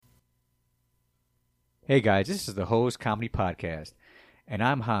Hey guys, this is the HoZ Comedy Podcast, and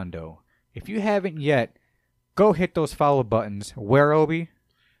I'm Hondo. If you haven't yet, go hit those follow buttons. Where, Obi?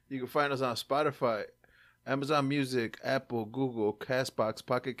 You can find us on Spotify, Amazon Music, Apple, Google, Castbox,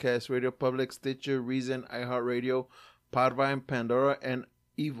 Pocket Cast, Radio Public, Stitcher, Reason, iHeartRadio, Podvine, Pandora, and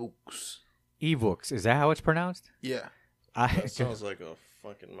eVoox. eVoox, is that how it's pronounced? Yeah. That sounds like a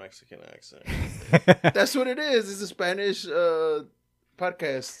fucking Mexican accent. That's what it is. It's a Spanish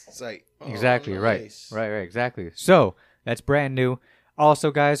podcast site. Exactly, nice. right, exactly. So, that's brand new. Also,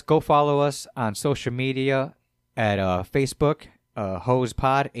 guys, go follow us on social media at Facebook, HoZ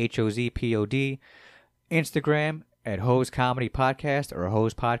Pod, HoZPod, Instagram at HoZ Comedy Podcast or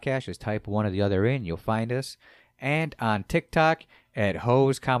HoZ Podcast. Just type one or the other in, you'll find us. And on TikTok at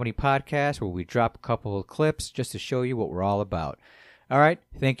HoZ Comedy Podcast, where we drop a couple of clips just to show you what we're all about. All right,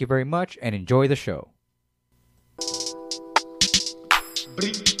 thank you very much, and enjoy the show.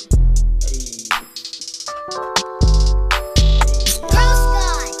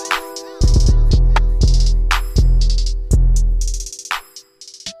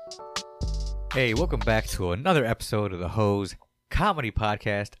 Hey, welcome back to another episode of the HoZ Comedy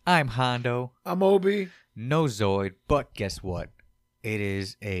Podcast. I'm Hondo. I'm Obi. No Zoid, but guess what? It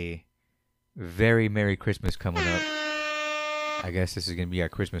is a very Merry Christmas coming up. I guess this is going to be our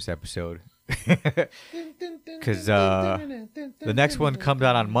Christmas episode. Because the next one comes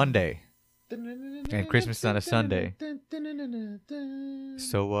out on Monday. And Christmas is on a Sunday.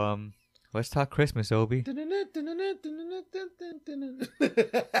 So, let's talk Christmas, Obi.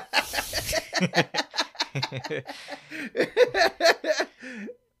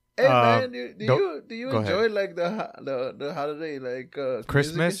 Hey man, do you enjoy ahead. like the holiday like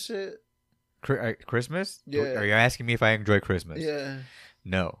Christmas? music and shit? Christmas? Yeah. Are you asking me if I enjoy Christmas? Yeah.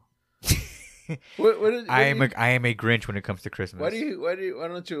 No. What I am a Grinch when it comes to Christmas. why don't you like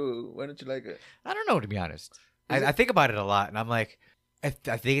it? I don't know, to be honest. I think about it a lot, and I'm like, I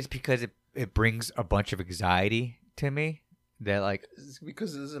think it's because it brings a bunch of anxiety to me. That like, It's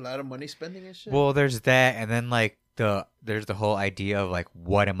because there's a lot of money spending and shit. well, there's that, and then like there's the whole idea of like,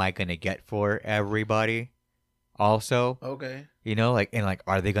 what am I gonna get for everybody? Also, Okay. you know, like, and like,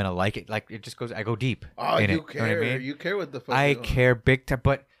 are they gonna like it? Like, it just goes. I go deep. Oh, in you it, care. know what I mean? You care what the fuck. I is going on. care big time,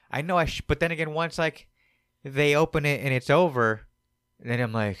 but I know but then again, once like they open it and it's over, then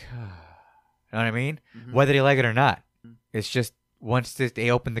I'm like, you know what I mean? Mhm. Whether they like it or not, it's just once they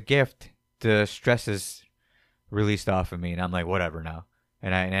open the gift, the stress is released off of me, and I'm like, whatever now.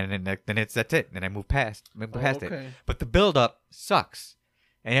 And then that's it. Then I move past it. Okay. But the build up sucks,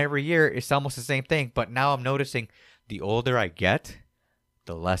 and every year it's almost the same thing. But now I'm noticing the older I get,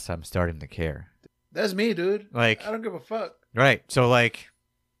 the less I'm starting to care. That's me, dude. Like, I don't give a fuck. right. So like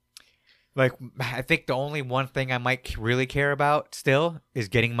I think the only one thing I might really care about still is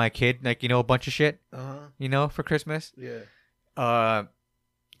getting my kid like, you know, a bunch of shit, you know, for Christmas. Yeah.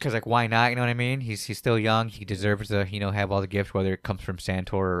 Because like, why not? You know what I mean? He's still young. He deserves to, you know, have all the gifts, whether it comes from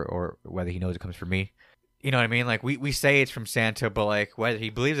Santa or whether he knows it comes from me. You know what I mean? Like, we say it's from Santa, but like, whether he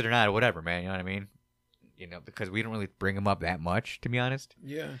believes it or not, whatever, man. You know what I mean? You know, because we don't really bring him up that much, to be honest,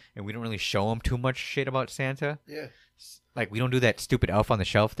 Yeah. and we don't really show him too much shit about Santa. Yeah. Like, we don't do that stupid elf on the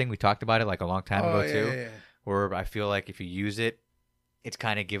shelf thing. We talked about it like a long time ago yeah, too. Yeah, yeah. Where I feel like if you use it, it's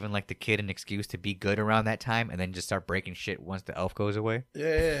kind of giving like the kid an excuse to be good around that time, and then just start breaking shit once the elf goes away.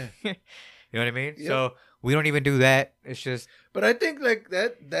 Yeah. You know what I mean? Yep. So we don't even do that. It's just But I think like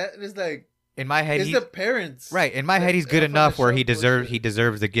that is like in my head. it's He's the parents. right in my head. He's good elf on enough the where he shelf bullshit.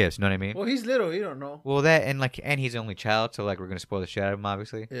 deserves the gifts. You know what I mean? Well, he's little. He don't know. Well, that and he's the only child, so like we're gonna spoil the shit out of him,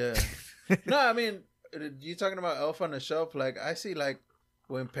 obviously. Yeah. No, I mean, you talking about elf on the shelf? Like I see, like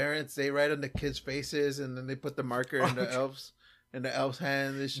when parents they write on the kids' faces and then they put the marker in the elves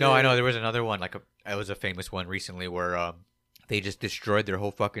hands and shit. No, I know there was another one like it was a famous one recently where they just destroyed their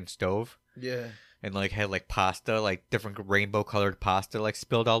whole fucking stove. Yeah. And like had like pasta, like different rainbow colored pasta, like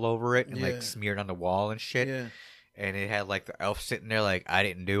spilled all over it and Yeah. like smeared on the wall and shit. Yeah. And it had like the elf sitting there, like I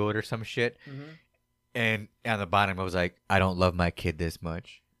didn't do it or some shit. Mm-hmm. And on the bottom, I was like, I don't love my kid this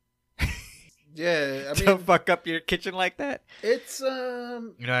much. Yeah. I mean, Don't fuck up your kitchen like that. it's You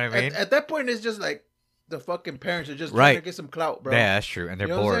know what I mean? at that point, it's just like the fucking parents are just Right. trying to get some clout, bro. Yeah, that's true. And they're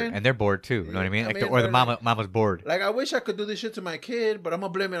You know what I'm bored. saying? And they're bored too. You know what I mean? I Like mean, or the they're mama's bored. Like I wish I could do this shit to my kid, but I'm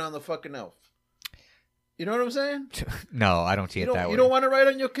gonna blame it on the fucking elf. You know what I'm saying? No, I don't see it that way. You don't want to write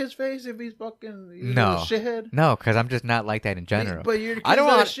on your kid's face if he's fucking No. a shithead. No, because I'm just not like that in general. But your kid's I don't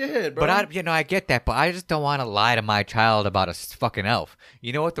not want- a shithead, bro. But I get that, but I just don't want to lie to my child about a fucking elf.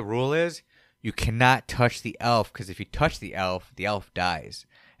 You know what the rule is? You cannot touch the elf, because if you touch the elf dies.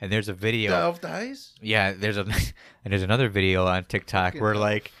 And there's a video. the elf dies. Yeah, there's another video on TikTok Fucking where elf.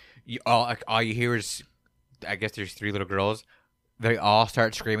 like all you hear is I guess there's 3 little girls. They all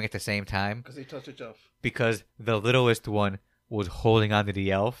start screaming at the same time Because they touched each other. because the littlest one was holding on to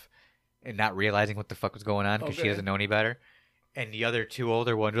the elf and not realizing what the fuck was going on because she doesn't know any better. And the other 2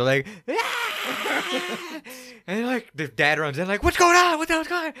 older ones were like, ah! And like the dad runs in like, what's going on? What the hell's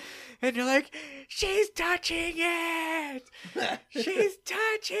going on? And you're like, she's touching it. She's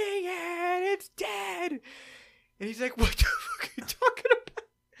touching it. It's dead. And he's like, what the fuck are you talking about?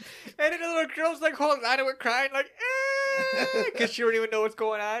 And then the little girl's like holding on to it, crying like, because she don't even know what's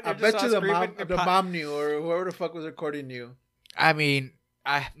going on. I bet you the mom knew, or whoever the fuck was recording knew. I mean,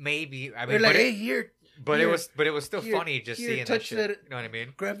 maybe. I mean, they're like, hey, here. But here, it was still funny just seeing that shit. You know what I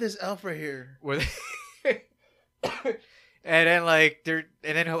mean? Grab this elf right here. And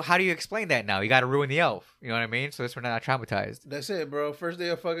then how do you explain that now? You got to ruin the elf. You know what I mean? So this we're not traumatized. That's it, bro. First day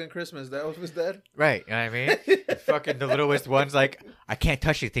of fucking Christmas, that elf was dead. Right. You know what I mean? Fucking the littlest one's like, I can't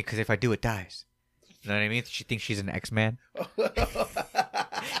touch anything because if I do, it dies. You know what I mean? She thinks she's an X-Man. She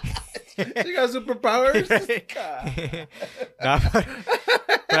got superpowers. No,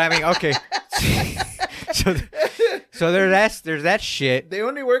 but I mean, okay. So there's that shit. They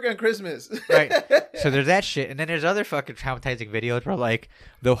only work on Christmas. Right. So there's that shit. And then there's other fucking traumatizing videos where like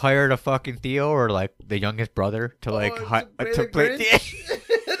they'll hire the fucking Theo or like the youngest brother to like to play That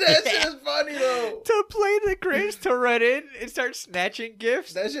shit is funny though. To play the Grinch, to run in and start snatching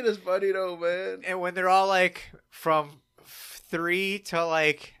gifts. That shit is funny though, man. And when they're all like from 3 to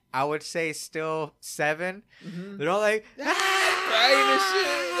like I would say still 7, they're all like crying and shit.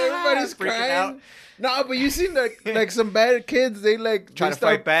 Everybody's freaking crying. out. No, but you seen like some bad kids. They like try to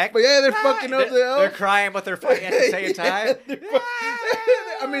fight back. But yeah, they're fucking up the elf. They're crying, but they're fighting at the same time.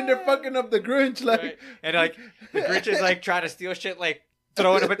 I mean, they're fucking up the Grinch, like, right. And like the Grinch is like trying to steal shit, like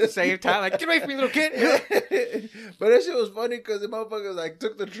throwing them at the same time, like get away from me, little kid. But that shit was funny because the motherfuckers like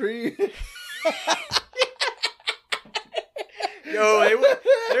took the tree. Yo,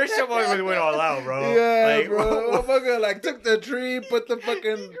 there's someone who went all out, bro. Yeah, like, bro. Motherfucker like took the tree, put the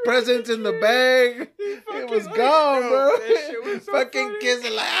fucking presents in the bag. It was gone, bro. Was so fucking funny. kids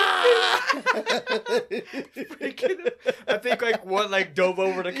are like, I think like one like dove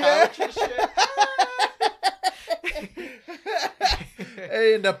over the couch and shit.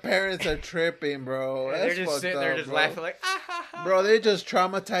 Hey, and the parents are tripping, bro. That's they're just fucked sitting up, there just bro. laughing like, ah, ha, ha. Bro, they just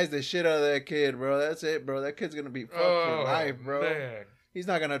traumatized the shit out of that kid, bro. That's it, bro. That kid's gonna be fucked for life, bro. Man. He's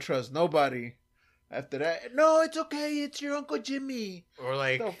not gonna trust nobody after that. No, it's okay. It's your Uncle Jimmy. Or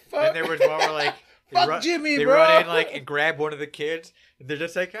like, The fuck? then there was one where like, Fuck Jimmy, they bro. run in like and grab one of the kids, and they're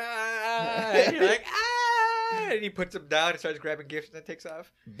just like, ah, and you're like, ah, and he puts them down and starts grabbing gifts and then takes off.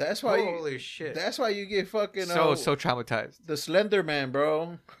 That's why. Holy shit! That's why you get fucking So traumatized. The Slender Man,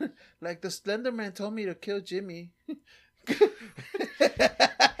 bro. Like the Slender Man told me to kill Jimmy. Because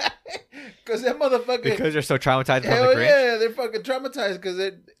that motherfucker. Because they're so traumatized from Hell the Grinch. yeah, they're fucking traumatized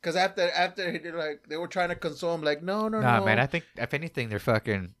because after they were trying to console him, like no. Nah, man, I think if anything, they're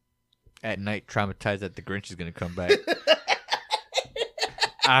fucking at night traumatized that the Grinch is gonna come back.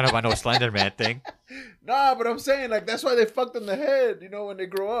 I don't know about no Slender Man thing. Nah, but I'm saying like that's why they fucked in the head, you know, when they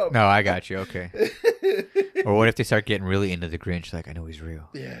grow up. No, I got you. Okay. Or what if they start getting really into the Grinch? Like, I know he's real.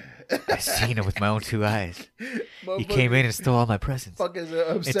 Yeah. I seen him with my own 2 eyes. He came in and stole all my presents. Fucking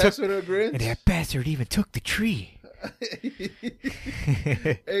obsessed with a Grinch. And that bastard even took the tree.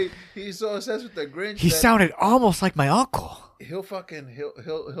 Hey, he's so obsessed with the Grinch. He sounded almost like my uncle. He'll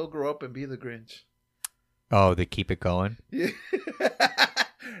grow up and be the Grinch. Oh, they keep it going? Yeah.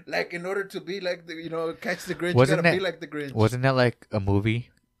 Like in order to be like the, catch the Grinch, Wasn't you gotta that- be like the Grinch. Wasn't that like a movie?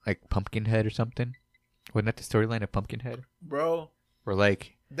 Like Pumpkinhead or something? Wasn't that the storyline of Pumpkinhead? Bro, Or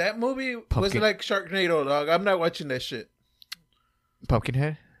like that movie was Pumpkin- like Sharknado, dog. I'm not watching that shit.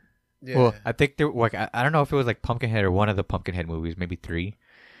 Pumpkinhead? Yeah. Well, I think there like I don't know if it was like Pumpkinhead or one of the Pumpkinhead movies, maybe 3,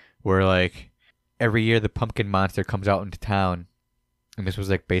 where like every year the pumpkin monster comes out into town, and this was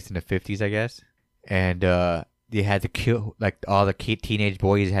like based in the 50s, I guess, and they had to kill like all the teenage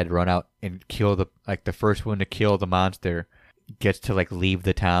boys had to run out and kill the first one to kill the monster gets to like leave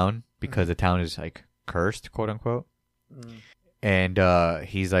the town because the town is like cursed, quote unquote. Mm. And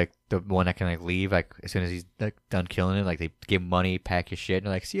he's like the one that can like leave like as soon as he's like done killing it. Like they give him money, pack his shit, and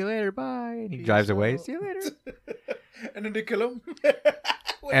they're like, "See you later, bye." And he drives away. See you later. And then they kill him.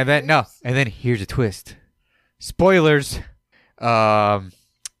 And then here's a twist. Spoilers.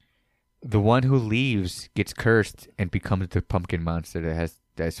 The one who leaves gets cursed and becomes the pumpkin monster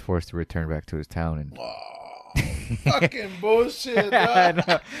that's forced to return back to his town. And fucking bullshit,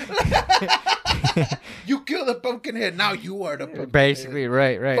 dog. You kill the pumpkin head, now you are the pumpkin basically, head.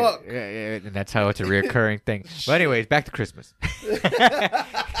 right. Fuck. Yeah, and that's how it's a reoccurring thing. But anyways, back to Christmas.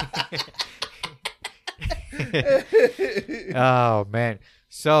 Oh man.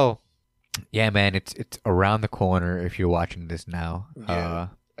 So, yeah, man, it's around the corner if you're watching this now. Yeah.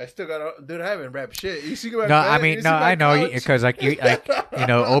 I still got, dude. I haven't wrapped shit. You see my No, bed? I mean, You no, see my I know couch? because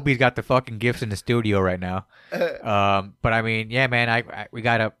Obi's got the fucking gifts in the studio right now. But I mean, yeah, man, we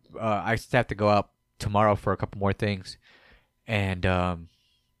gotta. I still have to go out tomorrow for a couple more things, and yeah,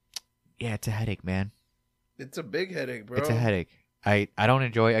 it's a headache, man. It's a big headache, bro. It's a headache. I don't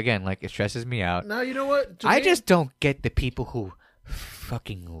enjoy. Again, like it stresses me out. Now you know what? I just don't get the people who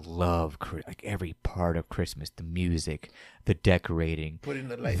fucking love like every part of Christmas, the music, the decorating, putting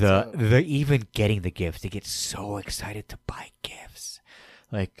the lights up. the even getting the gifts. They get so excited to buy gifts.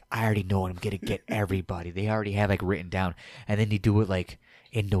 Like I already know what I'm gonna get everybody. They already have like written down, and then they do it like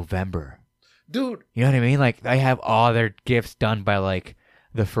in November. Dude, you know what I mean? Like they have all their gifts done by like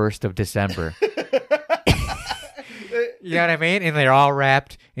the 1st of December. You know what I mean? And they're all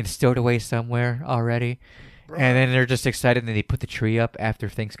wrapped and stowed away somewhere already. Bro. And then they're just excited and they put the tree up after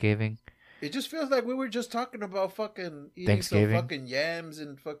Thanksgiving. It just feels like we were just talking about fucking eating Thanksgiving. some fucking yams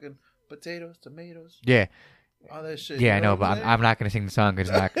and fucking potatoes, tomatoes. Yeah. All that shit. Yeah, I know, but I'm not going to sing the song because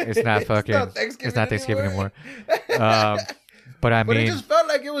it's not fucking, it's not Thanksgiving anymore. But I mean, but it just felt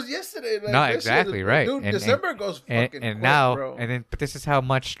like it was yesterday. Like, no, exactly, right. Dude, and, December goes fucking and quick, now, bro. but this is how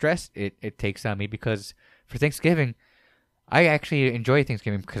much stress it takes on me because for Thanksgiving, I actually enjoy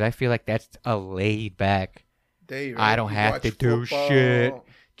Thanksgiving because I feel like that's a laid back day. Right? I don't have to do shit.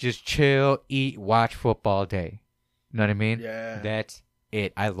 Just chill, eat, watch football day. You know what I mean? Yeah. That's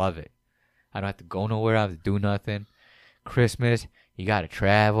it. I love it. I don't have to go nowhere. I don't have to do nothing. Christmas, you got to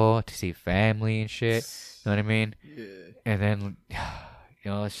travel to see family and shit. You know what I mean? Yeah. And then,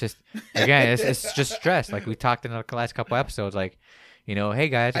 it's just, again, it's just stress. Like we talked in the last couple episodes, like, hey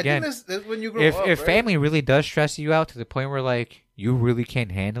guys, again, I think that's when you grow if up, if right? family really does stress you out to the point where like you really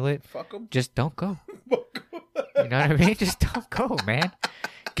can't handle it, fuck them. just don't go. You know what I mean? Just don't go, man.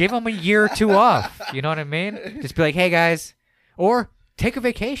 Give them a year or two off. You know what I mean? Just be like, hey guys, or take a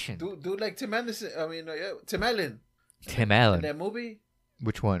vacation. Do like Tim Anderson. I mean, Tim Allen. Tim Allen. In that movie.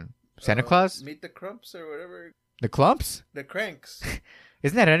 Which one? Santa Claus? Meet the Crumps or whatever. The Clumps? The Cranks.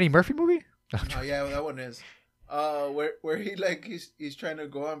 Isn't that an Eddie Murphy movie? Oh yeah, that one is. Where he like he's trying to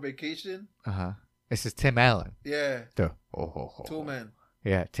go on vacation. This is Tim Allen. Yeah. The Tool Man.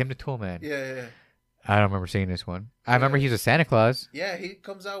 Yeah, Tim the Tool Man. Yeah. I don't remember seeing this one. I remember he's a Santa Claus. Yeah, he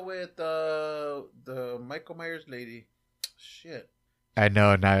comes out with the Michael Myers lady. Shit. I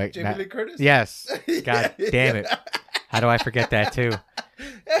know now. Jamie Lee Curtis. Yes. God damn it. How do I forget that too?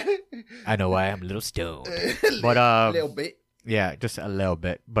 I know why I'm a little stoned, but a little bit. Yeah, just a little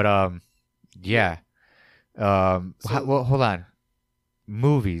bit. But yeah. Well, hold on.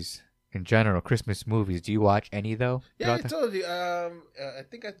 Movies in general, Christmas movies. Do you watch any though? Yeah, I told you. I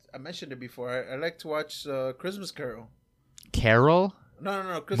think I mentioned it before. I like to watch Christmas Carol. Carol?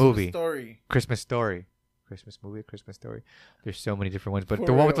 No. Christmas movie. Story. Christmas Story. Christmas movie, Christmas Story. There's so many different ones, but For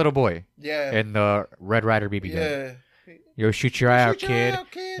the one with real. little boy. Yeah. And the Red Ryder BB gun. Yeah. Yo, shoot your eye out, Shoot your eye kid.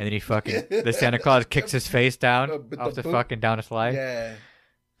 out, kid. And then he fucking the Santa Claus kicks his face down off the boot. fucking down a slide. Yeah.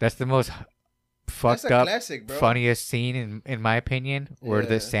 That's the most fucked That's a up, classic, bro. funniest scene in my opinion, where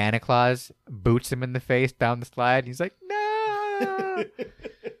the Yeah. Santa Claus boots him in the face down the slide. He's like, no.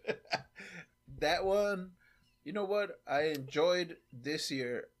 That one, you know what? I enjoyed this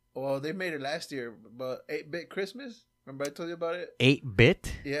year. Well, they made it last year, but 8-Bit Christmas. Remember I told you about it?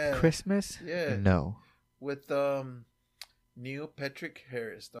 8-bit Yeah. Christmas? Yeah. No. With Neil Patrick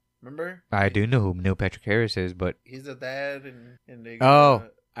Harris. Remember? I do know who Neil Patrick Harris is, but He's the dad, and they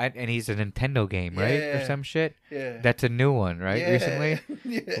and he's a Nintendo game, right? Or Yeah. some shit? yeah. That's a new one, right? Yeah. Recently?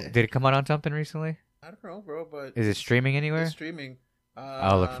 Yeah. Did it come out on something recently? I don't know, bro, but Is it streaming anywhere? It's streaming.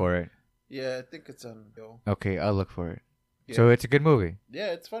 I'll look for it. Yeah, I think it's on. Yo. Okay, I'll look for it. Yeah. So it's a good movie. Yeah,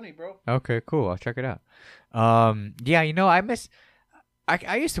 it's funny, bro. Okay, cool. I'll check it out. Yeah,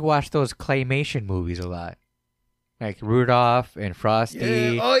 I used to watch those claymation movies a lot. Like Rudolph and Frosty.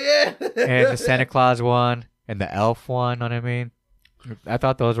 Yeah. Oh yeah. And the Santa Claus one and the Elf one, know what I mean? I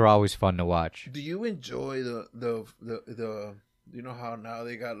thought those were always fun to watch. Do you enjoy the you know how now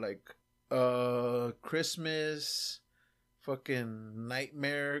they got like Christmas fucking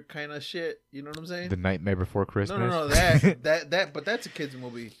nightmare kind of shit, you know what I'm saying? The Nightmare Before Christmas. No, that but that's a kids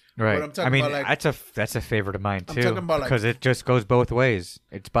movie. Right. But I'm talking about like that's a favorite of mine I'm too. talking about, like- because it just goes both ways.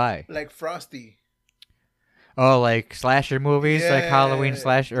 It's by. like Frosty. Oh, like slasher movies, like Halloween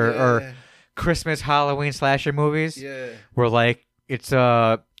slasher or Christmas Halloween slasher movies. Yeah. Where like it's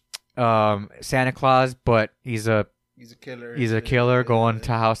Santa Claus, but he's a killer. He's a killer going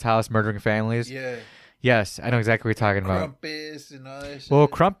to house to house murdering families. Yeah. Yes, I know exactly what you're talking about. Krampus and all that shit. Well,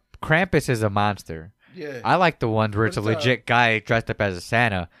 Krampus is a monster. Yeah. I like the ones where it's a But it's, legit guy dressed up as a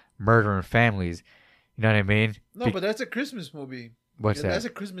Santa murdering families. You know what I mean? No, but that's a Christmas movie. What's that? That's a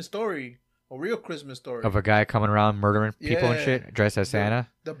Christmas story. A real Christmas story. Of a guy coming around murdering people and Yeah. shit dressed as Santa?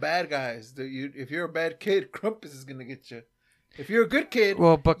 The bad guys. If you're a bad kid, Krampus is gonna get you. If you're a good kid,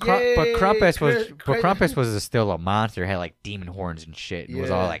 Well, but Krampus Krampus was still a monster. Had like demon horns and shit. And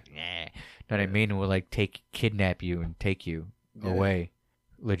was all Yeah. like, nah. You know what I mean? And would like kidnap you and take you away,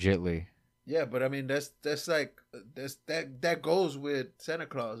 legitly. Yeah, but I mean that goes with Santa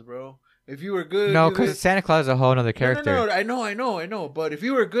Claus, bro. If you were good, No, because Santa Claus is a whole other character. No, I know. But if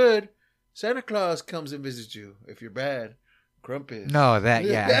you were good, Santa Claus comes and visits you. If you're bad, Krampus. No, I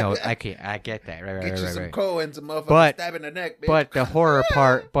know. I get that. Right. Get you some Right. coal and some motherfuckers stab in the neck, bitch. But the horror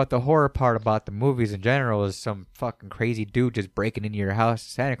part about the movies in general is some fucking crazy dude just breaking into your house,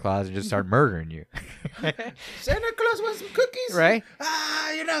 Santa Claus, and just start murdering you. Santa Claus wants some cookies, right?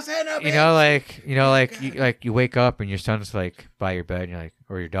 You're not Santa, bitch. You wake up and your son's like by your bed, and you're like,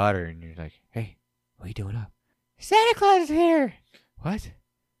 or your daughter, and you're like, hey, what are you doing up? Santa Claus is here. What?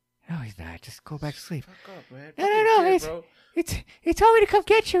 No, he's not. Just go back to sleep. Fuck up, man. No. Bro. He told me to come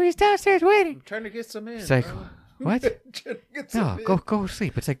get you. He's downstairs waiting. I'm trying to get some in. It's like, bro. what? Trying to get some No, in. go to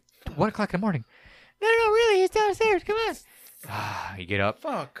sleep. It's like 1 o'clock in the morning. No, really, he's downstairs. Come on. You get up.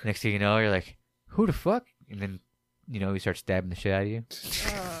 Fuck. Next thing you know, you're like, who the fuck? And then, he starts stabbing the shit out of you.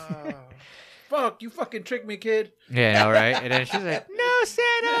 Fuck, you fucking tricked me, kid. Yeah, I know, right? And then she's like, no,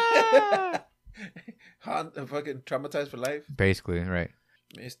 Santa! Fucking traumatized for life. Basically, right.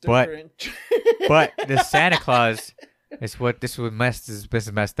 Mr. But- Grinch. But the Santa Claus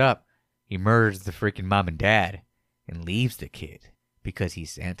is messed up. He murders the freaking mom and dad and leaves the kid because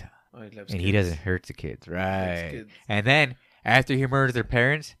he's Santa. Oh, he loves And kids. he doesn't hurt the kids, He loves right? kids. And then, after he murders their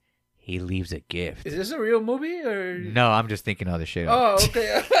parents, he leaves a gift. Is this a real movie or? No, I'm just thinking other shit. up. Oh,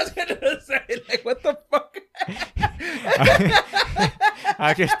 okay. I was gonna say, like, what the fuck?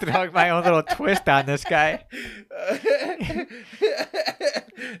 I'm just throwing my own little twist on this guy.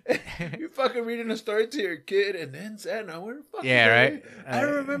 You fucking reading a story to your kid and then Santa, where the fuck? Yeah, right? I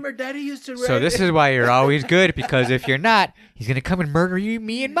remember Daddy used to write. So this is why you're always good, because if you're not, he's gonna come and murder you,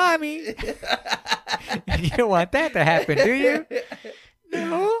 me, and mommy. And you don't want that to happen, do you?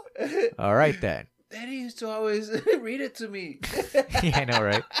 No. All right then. Daddy used to always read it to me. Yeah, I know,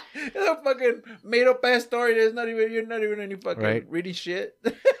 right? It's a fucking made up ass story. You're not even any fucking Right. reading shit.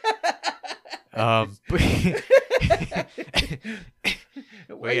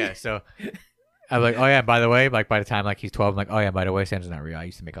 But yeah, so I'm like, oh yeah, by the way, like by the time like he's 12, I'm like, oh yeah, by the way, Santa's not real. I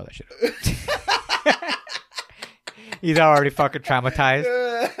used to make all that shit up. He's already fucking traumatized.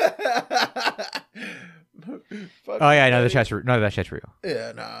 Fuck Oh yeah, Daddy. that shit's real.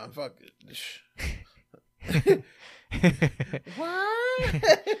 Yeah, nah, fuck it.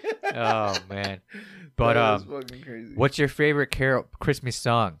 What? Oh man. But That was fucking crazy. what's your favorite Christmas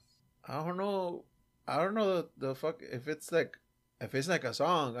song? I don't know the fuck if it's like a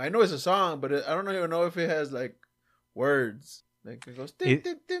song. I know it's a song, but I don't even know if it has like words. Like it goes.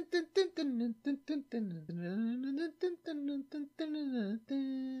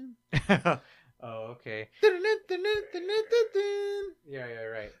 Oh, okay. I Yeah,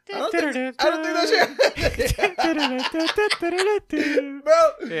 right. don't think that shit.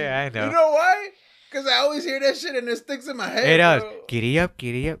 Bro, Yeah, I know. you know why? Because I always hear that shit and it sticks in my head. It does. Bro. Giddy up,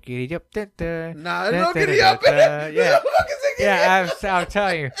 giddy up, giddy up. Da, da. Nah, there's no giddy up in it. Yeah. There's no fucking singing Yeah, it. I'm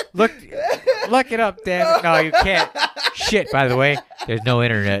telling you. Look it up, damn it. No, you can't. Shit, by the way, there's no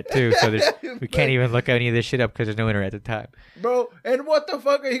internet, too, so we can't even look any of this shit up because there's no internet at the time. Bro, and what the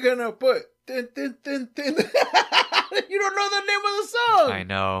fuck are you gonna put? Tin, tin, tin, tin. You don't know the name of the song. I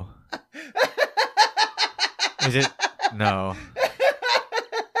know. Is it? No.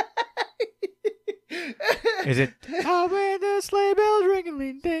 Is it? Oh, when the sleigh bells ring,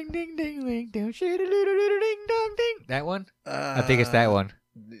 ding, ding, ding, ding, ding, shit, ding, dong, ding. That one? I think it's that one.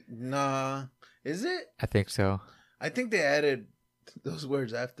 Nah. Is it? I think so. I think they added those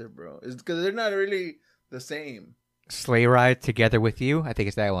words after, bro. It's because they're not really the same. Sleigh ride together with you. I think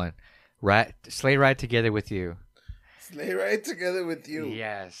it's that one. Right? Sleigh ride together with you. Sleigh ride together with you.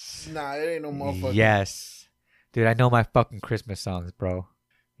 Yes. Nah, it ain't no motherfucker. Yes. Dude, I know my fucking Christmas songs, bro.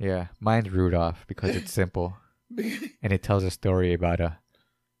 Yeah. Mine's Rudolph because it's simple. And it tells a story about a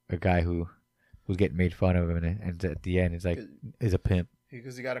guy who's getting made fun of, and at the end, it's like, is a pimp.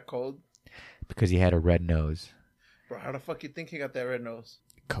 Because he got a cold? Because he had a red nose. Bro, how the fuck you think he got that red nose?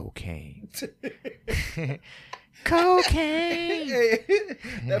 Cocaine. Cocaine. Hey,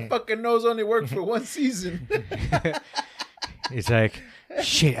 that fucking nose only worked for one season. He's like,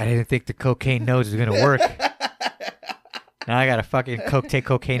 shit, I didn't think the cocaine nose was going to work. Now I gotta fucking take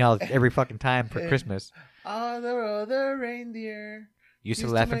cocaine every fucking time for Christmas. All the other reindeer Used to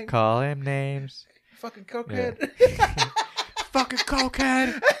laugh and call him names. fucking cokehead. Yeah. Fucking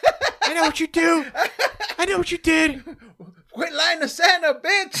cokehead. I know what you do. I know what you did. Quit lying to Santa,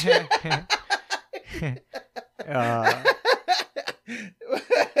 bitch.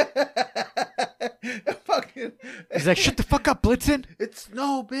 Fucking. He's like, shut the fuck up, Blitzen. It's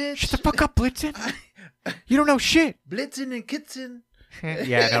snow, bitch. Shut the fuck up, Blitzen. You don't know shit. Blitzen and Kitzen.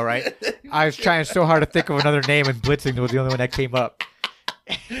 Yeah, I know, right? I was trying so hard to think of another name, and Blitzen was the only one that came up.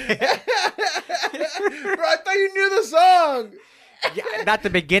 Bro, I thought you knew the song. Yeah, not the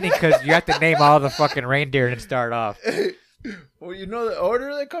beginning, because you have to name all the fucking reindeer and start off. Well, you know the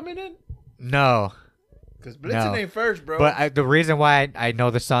order they're coming in? No. Because Blitzen ain't first, bro. But the reason why I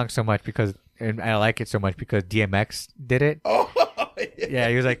know the song so much, and I like it so much, because DMX did it. Oh, yeah,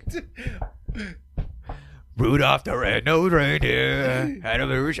 he was like... Rudolph the red-nosed reindeer had a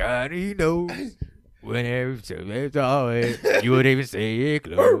very shiny nose. Whenever you saw it, you would even see it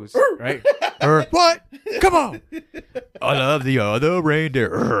close. Right? Or what? Come on! I love the other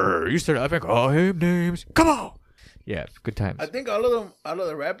reindeer. You should have to call him names. Come on! Yeah, good times. I think all of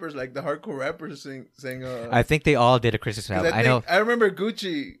the rappers, like the hardcore rappers, sing. I think they all did a Christmas album. I know. I remember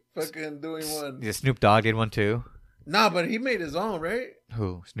Gucci fucking doing one. Yeah, Snoop Dogg did one too. Nah, but he made his own, right?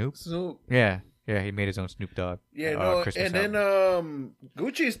 Who? Snoop? Snoop. Yeah, he made his own Snoop Dogg. Yeah, no, Christmas and album. then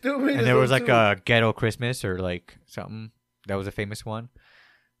Gucci still made. And there was like a Ghetto Christmas or like something that was a famous one.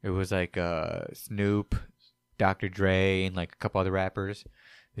 It was like Snoop, Dr. Dre, and like a couple other rappers.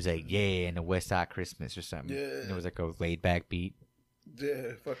 It was like, yeah, and the West Side Christmas or something. Yeah. And it was like a laid back beat.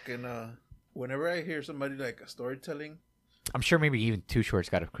 Yeah, fucking. Whenever I hear somebody like a storytelling, I'm sure maybe even Too Short's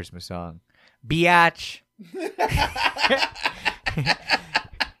got a Christmas song. Biatch.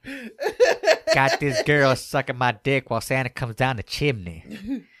 Got this girl sucking my dick while Santa comes down the chimney.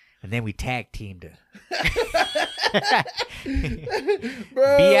 And then we tag teamed her.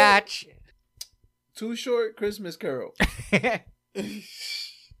 bro. Biatch. Too Short Christmas Carol.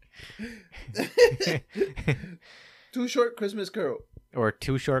 Too Short Christmas Carol. Or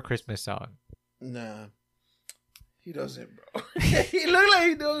Too Short Christmas song. Nah. He doesn't, bro. He look like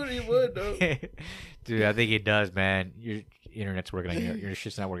he knows he would, though. Dude, I think he does, man. Your internet's working on your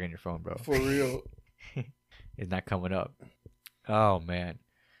shit's not working on your phone, bro. For real. It's not coming up. Oh, man.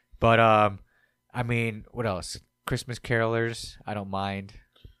 But, I mean, what else? Christmas carolers, I don't mind.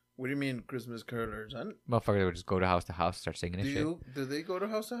 What do you mean Christmas carolers? Motherfucker would just go to house, start singing and shit. Do they go to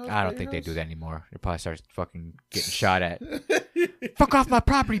house to house? I don't think they do that anymore. They probably start fucking getting shot at. Fuck off my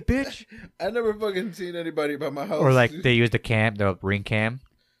property, bitch. I never fucking seen anybody by my house. Or like they use the ring cam.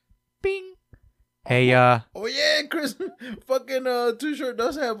 Bing. Hey, oh yeah, Christmas. Fucking Too Short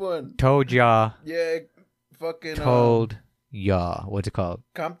does have one. Told ya. Yeah, fucking. Told ya. What's it called?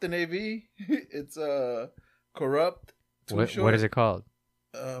 Compton AV. It's corrupt. Too Short. What is it called?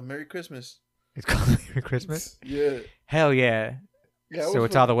 Merry Christmas. It's called Merry Christmas? Yeah. Hell yeah. So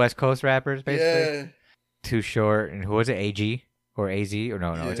it's all the West Coast rappers, basically? Yeah. Too Short. And who was it? AG? Or AZ? Or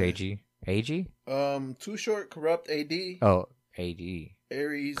no, yeah. it's AG. AG? Too Short, Corrupt, AD. Oh, AD.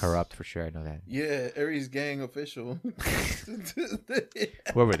 Aries. Corrupt for sure, I know that. Yeah, Aries Gang official.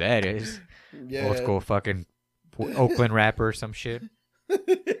 Whoever that is. Yeah. Old school fucking Oakland rapper or some shit.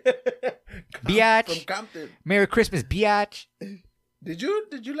 Biatch. From Compton. Merry Christmas, biatch. Did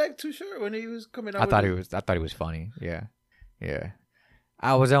you like Too Short when he was coming out? I thought he was funny. Yeah.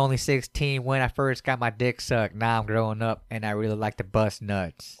 I was only 16 when I first got my dick sucked. Now I'm growing up and I really like to bust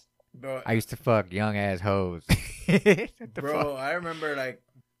nuts. Bro, I used to fuck young ass hoes. Bro, fuck? I remember like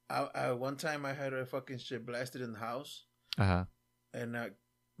I one time I had a fucking shit blasted in the house. Uh-huh. And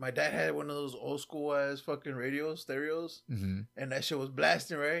my dad had one of those old school ass fucking stereos. Mm-hmm. And that shit was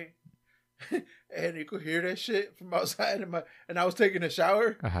blasting, right? And you could hear that shit from outside, and I was taking a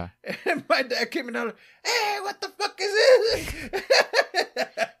shower, and my dad came in out, hey, what the fuck is this?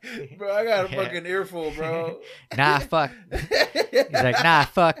 Bro, I got a fucking earful, bro. Nah, fuck. He's like, nah,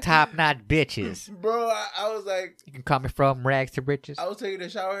 fuck top-notch bitches. Bro, I was like, you can call me from rags to riches. I was taking a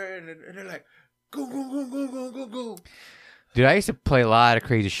shower, and they're like, go, go, go, go, go, go, go. Dude, I used to play a lot of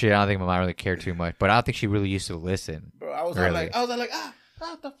crazy shit. I don't think my mom really cared too much, but I don't think she really used to listen. Bro, I was like,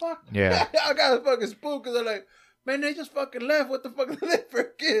 what the fuck? Yeah. I got a fucking spook because I'm like, man, they just fucking left. What the fuck did they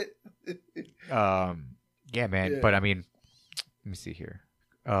forget? Yeah, man. Yeah. But I mean, let me see here.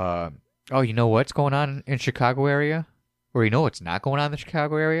 You know what's going on in Chicago area? Or you know what's not going on in the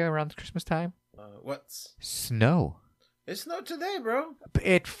Chicago area around the Christmas time? What's? Snow. It snowed today, bro.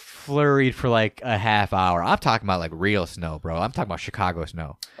 It flurried for like a half hour. I'm talking about like real snow, bro. I'm talking about Chicago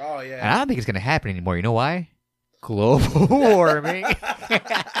snow. Oh, yeah. And I don't think it's going to happen anymore. You know why? Global warming.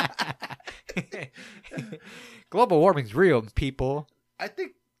 Global warming's real, people. I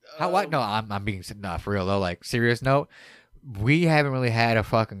think. How? What? No, I'm being not for real though. Like serious note, we haven't really had a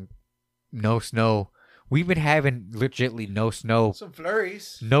fucking no snow. We've been having legitly no snow. Some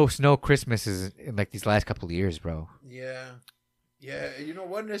flurries. No snow Christmases in like these last couple of years, bro. Yeah. Yeah, you know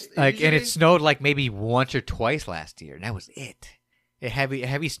what? Like, and it snowed like maybe once or twice last year, and that was it. It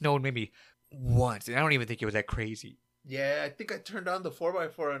heavy snowed maybe once, and I don't even think it was that crazy. Yeah, I think I turned on the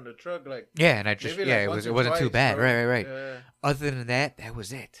 4x4 on the truck, like. Yeah, and I just it wasn't too bad. Bro. Right. Yeah. Other than that, that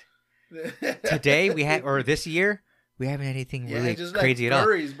was it. Today this year we haven't had anything really just crazy like at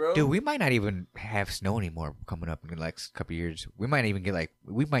flurries, all. Bro. Dude, we might not even have snow anymore coming up in the next couple of years. We might even get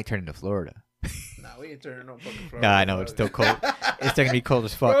we might turn into Florida. Nah, we ain't turning no fucking Florida. Nah, I know it's still cold. It's still gonna be cold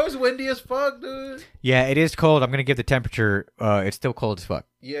as fuck. Bro, it's windy as fuck, dude. Yeah, it is cold. I'm gonna give the temperature. It's still cold as fuck.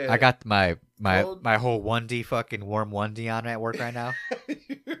 Yeah. I got my whole onesie, fucking warm onesie on at work right now.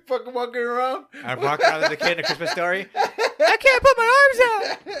 You're fucking walking around. I'm walking around with the kid in a Christmas Story. I can't put my arms out.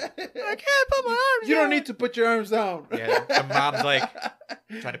 I can't put my arms out. You don't need to put your arms down. Yeah, the mom's like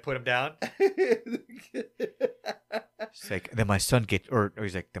trying to put him down. It's like then my son or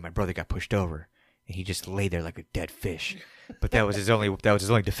he's like then my brother got pushed over and he just lay there like a dead fish. But that was his only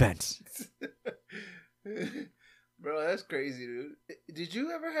defense. Bro, that's crazy, dude. Did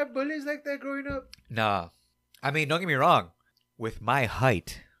you ever have bullies like that growing up? Nah. I mean, don't get me wrong. With my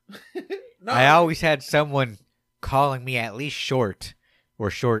height, No. I always had someone calling me at least short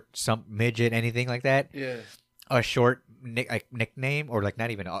or some midget, anything like that. Yeah. A short nickname or like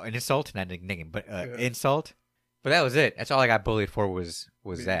not even an insult, not a nickname, but insult. But that was it. That's all I got bullied for was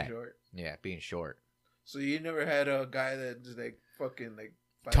Being that. short. Yeah, being short. So you never had a guy that just like fucking like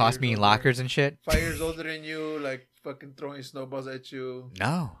Toss me in lockers and shit? 5 years older than you, like fucking throwing snowballs at you.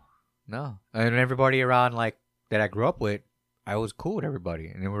 No. And everybody around like that I grew up with, I was cool with everybody.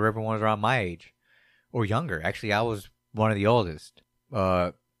 And then everyone was around my age or younger. Actually, I was one of the oldest.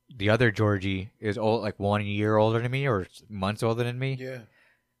 The other Georgie is old, like 1 year older than me or months older than me. Yeah.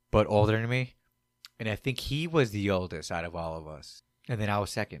 But older than me. And I think he was the oldest out of all of us. And then I was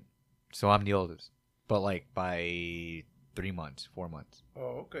second. So I'm the oldest. But like by 3 months, 4 months.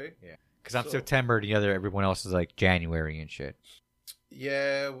 Oh, okay. Yeah. Because I'm September, everyone else is like January and shit.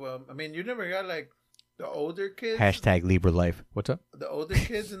 Yeah, well, I mean, you never got like the older kids. Hashtag Libra life. What's up? The older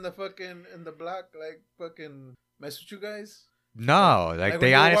kids in the block, like fucking mess with you guys. No, like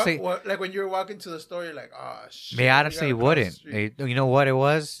they honestly, like when you were walking to the store, you're like, oh shit. they honestly wouldn't. You know what it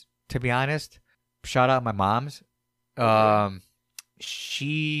was? To be honest, shout out my mom's.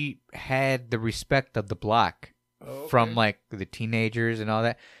 She had the respect of the block from like the teenagers and all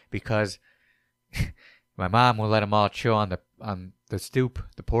that because my mom would let them all chill on the stoop,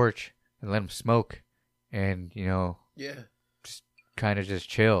 the porch, and let them smoke, and just kind of just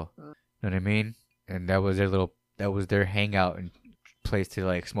chill. You know what I mean? And that was their hangout and place to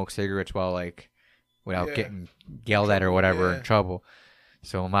like smoke cigarettes while like without getting yelled at or whatever in trouble.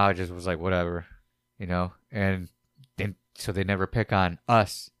 So mom just was like whatever, and then so they never pick on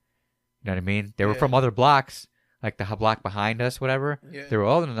us. You know what I mean? They were from other blocks, like the block behind us, whatever. Yeah. They were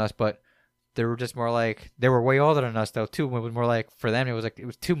older than us, but they were just more like they were way older than us though too. It was more like for them it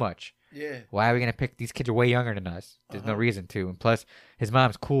was too much. Yeah. Why are we gonna pick these kids are way younger than us? There's no reason to. And plus his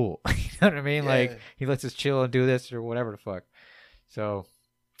mom's cool. You know what I mean? Yeah. Like he lets us chill and do this or whatever the fuck. So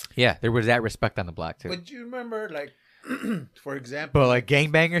yeah, there was that respect on the block too. But you remember like for example, but like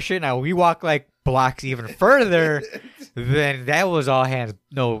gangbanger shit. Now we walk like blocks even further than that was all hands.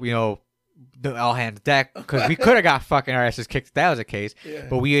 No, all hands deck because we could have got fucking our asses kicked if that was the case. Yeah.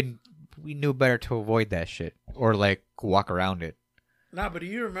 But we knew better to avoid that shit or like walk around it. Nah, but do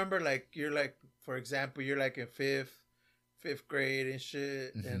you remember like you're like for example you're like in fifth grade and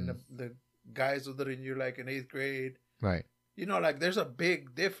shit, and the guys older than you like in 8th grade, right? Like there's a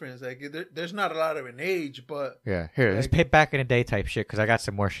big difference. Like there's not a lot of an age, but yeah. Here, let's pay back in the day type shit because I got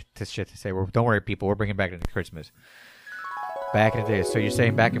some more shit to say. Don't worry, people. We're bringing back into Christmas. Back in the day. So you're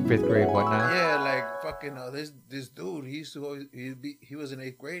saying back in 5th grade, what now? Yeah, like fucking this dude. He used to always he was in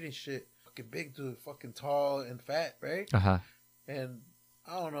 8th grade and shit. Fucking big dude, fucking tall and fat, right? And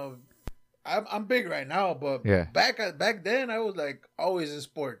I don't know. I'm big right now, but back then I was like always in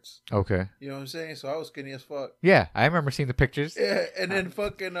sports. Okay. You know what I'm saying? So I was skinny as fuck. Yeah, I remember seeing the pictures. Yeah, and then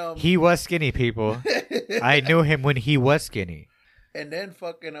fucking he was skinny, people. I knew him when he was skinny. And then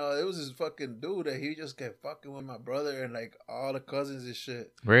fucking it was this fucking dude that he just kept fucking with my brother and like all the cousins and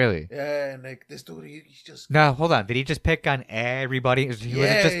shit. Really? Yeah, and like this dude, he just no. Hold on, did he just pick on everybody?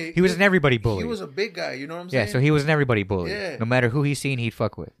 He was an everybody bully. He was a big guy, you know what I'm saying? Yeah, so he was an everybody bully. Yeah. No matter who he's seen, he'd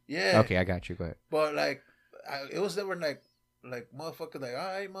fuck with. Yeah. Okay, I got you. Go ahead. But like, it was never like motherfucker, like, all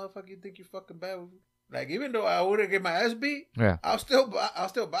right, motherfucker, you think you fucking bad? Like, even though I wouldn't get my ass beat, Yeah. I'll still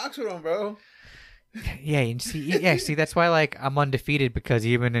box with him, bro. Yeah, and see, that's why like I'm undefeated because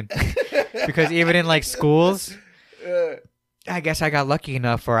even in like schools, I guess I got lucky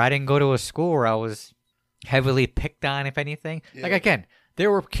enough, or I didn't go to a school where I was heavily picked on, if anything. Yeah. Like again,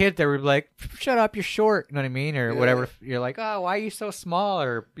 there were kids that were like, "Shut up, you're short," you know what I mean, or Yeah. whatever. You're like, "Oh, why are you so small?"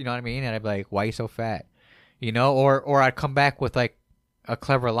 Or you know what I mean, and I'd be like, "Why are you so fat?" You know, or I'd come back with like a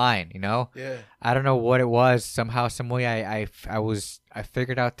clever line, you know. Yeah. I don't know what it was. Somehow, some way, I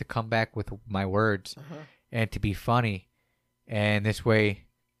figured out to come back with my words and to be funny, and this way,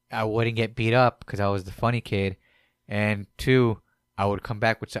 I wouldn't get beat up because I was the funny kid, and two, I would come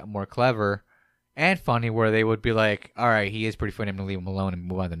back with something more clever and funny where they would be like, "All right, he is pretty funny. I'm gonna leave him alone and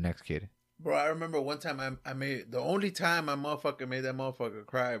move on to the next kid." Bro, I remember one time I made the only time my motherfucker made that motherfucker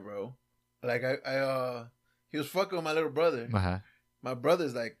cry, bro. Like I he was fucking with my little brother. My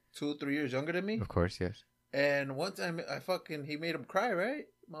brother's like 2 or 3 years younger than me. Of course, yes. And one time he made him cry, right?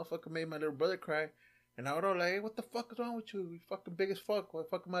 Motherfucker made my little brother cry. And I was all like, hey, what the fuck is wrong with you? You fucking big as fuck. Why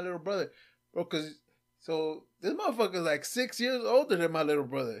fucking my little brother? Bro, so this motherfucker's like 6 years older than my little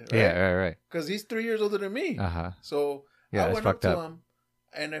brother, right? Yeah, right. Because he's 3 years older than me. So yeah, I went up fucked to up. him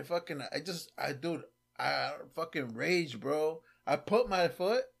and I fucking raged, bro. I put my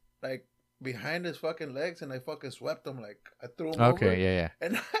foot like behind his fucking legs and I fucking swept him, like I threw him over. Okay, yeah.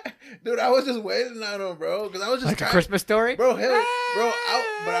 And I was just waiting on him, bro, because I was just Like a Christmas Story, bro. Hell, bro,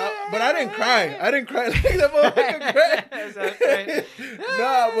 but I didn't cry. I didn't cry like that motherfucker cried.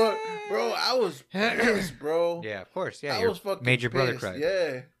 Nah, but bro, I was pissed, bro. Yeah, of course. Yeah, I was fucking made your brother pissed. cry.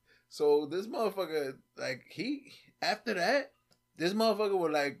 Yeah. So this motherfucker, like after that, this motherfucker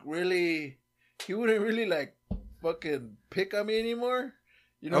would like really, he wouldn't really like fucking pick on me anymore.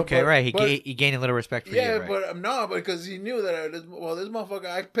 You know, okay, right. He gained a little respect for you. Yeah, right? but no, because he knew that this motherfucker,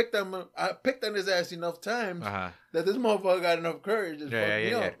 I picked on his ass enough times that this motherfucker got enough courage to fuck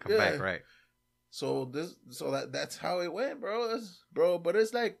me up. Come back, right? So that's how it went, bro. But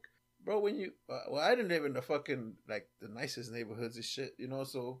it's like, bro, when you I didn't live in the fucking like the nicest neighborhoods and shit, you know.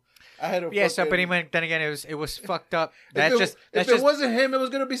 So I had a so but then again, it was fucked up. If it wasn't him, it was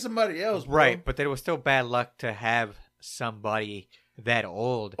gonna be somebody else, bro. Right? But there was still bad luck to have somebody that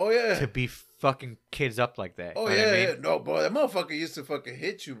old to be fucking kids up like that. Oh, you know what I mean? yeah. No, boy, that motherfucker used to fucking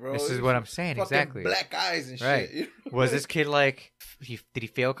hit you, bro. This is what I'm saying, exactly. Black eyes and shit. Right. Was this kid like, did he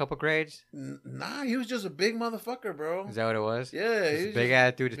fail a couple grades? Nah, he was just a big motherfucker, bro. Is that what it was? Yeah. He was a big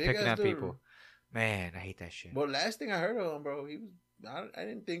attitude, just picking on people. Man, I hate that shit. Well, last thing I heard of him, bro, I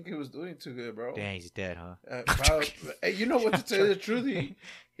didn't think he was doing too good, bro. Damn, he's dead, huh? Hey, you know what, to tell you the truth,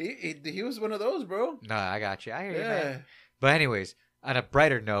 he was one of those, bro. No, I got you. I hear you, man. But anyways, on a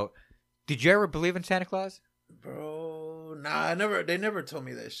brighter note, did you ever believe in Santa Claus? Bro, nah, they never told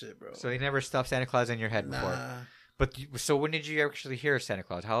me that shit, bro. So they never stuffed Santa Claus in your head before? But so when did you actually hear Santa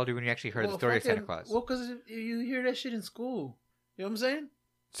Claus? How old were you when you actually heard the story of Santa Claus? Well, because you hear that shit in school. You know what I'm saying?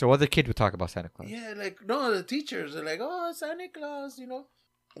 So other kids would talk about Santa Claus? Yeah, like, no, the teachers are like, oh, Santa Claus, you know.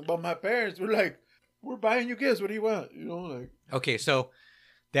 But my parents were like, we're buying you gifts. What do you want? You know, like. Okay, so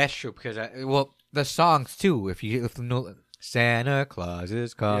that's true because, the songs too, if you know, Santa Claus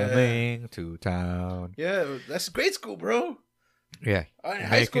is coming to town. Yeah, that's grade school, bro. Yeah. In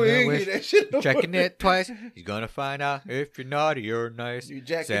high school, you didn't get that shit. Checking it twice. He's going to find out if you're naughty or nice. You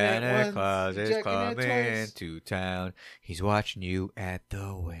jacking Santa Claus is coming to town. He's watching you at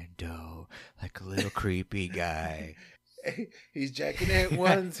the window like a little creepy guy. He's jacking it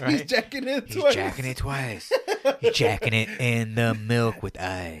once. Right? He's jacking it twice. He's jacking it twice. He's jacking it in the milk with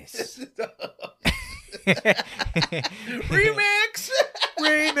ice. Remix.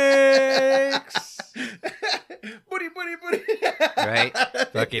 Booty. Right?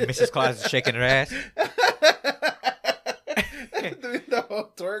 Fucking Mrs. Claus is shaking her ass. Doing the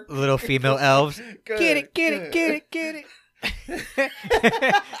whole twerk. Little female elves. Good, Get it.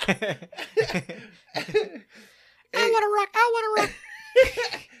 I want to rock.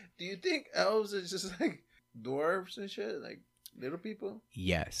 Do you think elves are just like dwarves and shit? Like little people?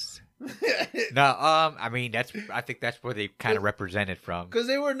 Yes. No, I mean, I think that's where they kind of represented from. Because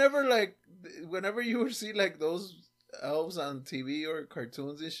they were never like, whenever you would see like those elves on TV or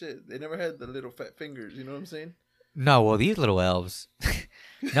cartoons and shit, they never had the little fat fingers. You know what I'm saying? No, well, these little elves.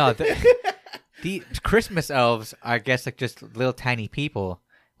 No, the Christmas elves are, I guess, like just little tiny people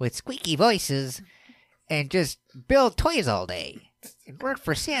with squeaky voices and just build toys all day and work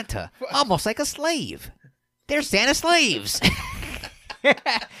for Santa, almost like a slave. They're Santa slaves. If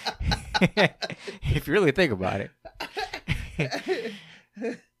you really think about it.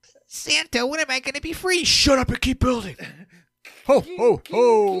 Santa, when am I going to be free? Shut up and keep building. Ho, ho,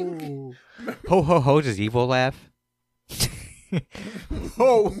 ho. Ho, ho, ho's his evil laugh.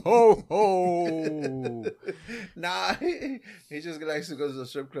 Ho, ho, ho. Nah, he just likes to go to the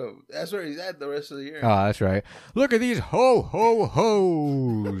strip club. That's where he's at the rest of the year. Oh, that's right. Look at these ho, ho,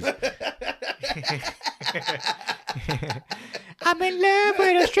 ho's. I'm in love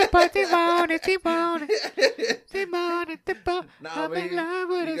with a stripper. They want it. I'm in love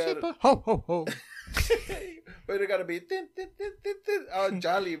with a stripper. Ho, ho, ho. But it gotta be oh,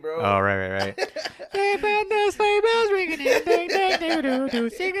 jolly, bro. Oh, right. The sleigh bells ringing, ding, ding, ding, doo, doo,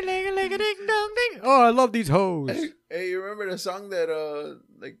 sing a ling a ling a ding dong ding. Oh, I love these hoes. Hey, you remember the song that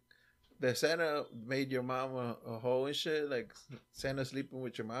that Santa made your mom a hoe and shit? Like Santa sleeping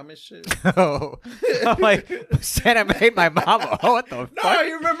with your mom and shit. Oh, I'm like, Santa made my mom a hoe. What the fuck? No,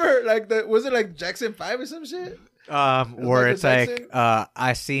 you remember was it like Jackson 5 or some shit? Where it's like, I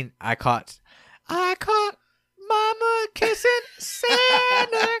caught Mama kissing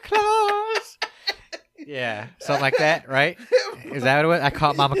Santa Claus. Yeah, something like that, right? Is that what it was? I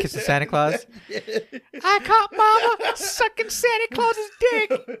caught Mama kissing Santa Claus. I caught Mama sucking Santa Claus's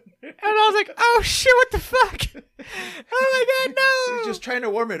dick. And I was like, oh shit, what the fuck? Oh my god, no. He's just trying to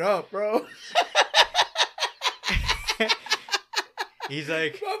warm it up, bro. He's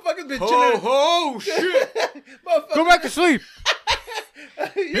like, motherfucker's been ho, shit. Go back to sleep.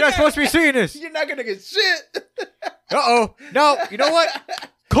 You're not supposed to be seeing this. You're not gonna get shit. Uh-oh. No, you know what?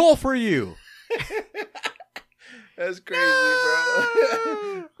 Cool for you. That's crazy,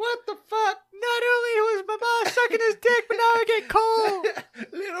 bro. What the fuck? Not only was my mom sucking his dick, but now I get cold.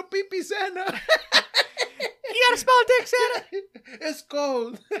 Little pee-pee Santa. You got a small dick, Santa? It's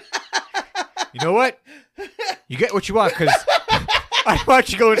cold. You know what? You get what you want, because I want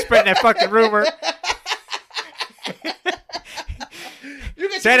you to go and spread that fucking rumor.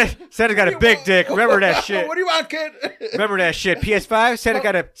 Santa's got a big dick. Remember that shit. What do you want, kid? Remember that shit. PS5.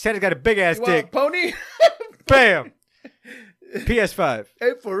 Santa's got a big ass dick. Pony. Bam. PS5.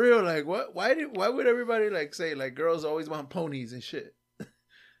 Hey, for real, like what? Why would everybody like say like girls always want ponies and shit?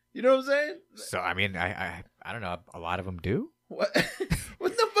 You know what I'm saying? So I mean, I don't know. A lot of them do. What?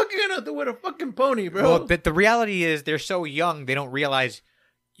 What the fuck you gonna do with a fucking pony, bro? Well, the reality is they're so young they don't realize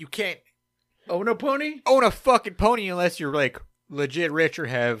you can't own a pony. Own a fucking pony unless you're like legit rich or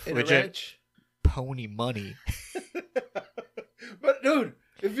have in legit pony money. But dude,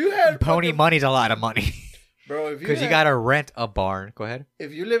 if you had pony money's a lot of money, bro. Because you gotta rent a barn. Go ahead.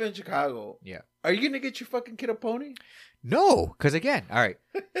 If you live in Chicago, yeah, are you gonna get your fucking kid a pony? No, because again, all right,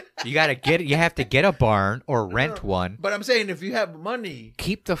 you have to get a barn or rent one. But I'm saying if you have money,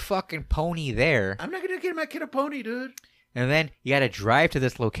 keep the fucking pony there. I'm not gonna get my kid a pony, dude. And then you gotta drive to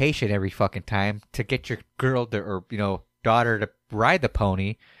this location every fucking time to get your girl or daughter to ride the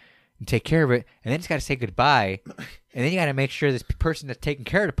pony and take care of it, and then you gotta say goodbye, and then you gotta make sure this person that's taking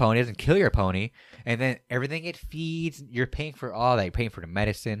care of the pony doesn't kill your pony, and then everything it feeds, you're paying for all that. You're paying for the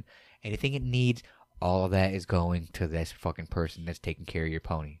medicine, anything it needs. All of that is going to this fucking person that's taking care of your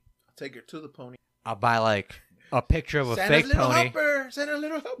pony. I'll take her to the pony. I'll buy like a picture of a Santa's fake pony. Santa's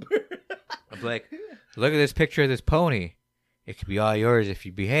little helper. I'll be like, look at this picture of this pony. It could be all yours if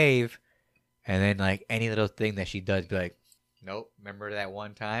you behave. And then like any little thing that she does, be like, nope. Remember that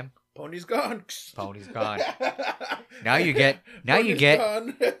one time? Pony's gone. Pony's gone. Now you get. Gone.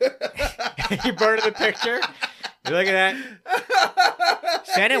 You burn the picture. You look at that.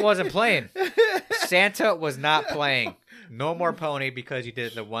 Santa wasn't playing. Santa was not playing. No more pony because you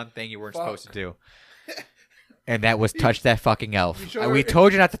did the one thing you weren't supposed to do. And that was touch that fucking elf. Sure? We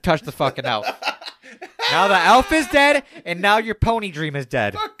told you not to touch the fucking elf. Now the elf is dead, and now your pony dream is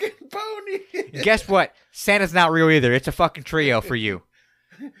dead. Fucking pony. And guess what? Santa's not real either. It's a fucking trio for you.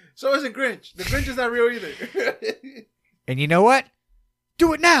 So isn't Grinch. The Grinch is not real either. And you know what?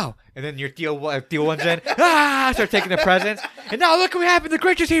 Do it now. And then your deal one's in. Start taking the presents. And now look what happened. The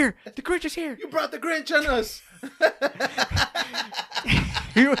Grinch is here. The Grinch is here. You brought the Grinch on us.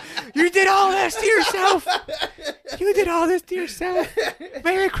 You did all this to yourself. You did all this to yourself.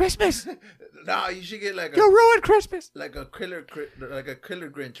 Merry Christmas. Nah, you should get like you ruined Christmas. Like a killer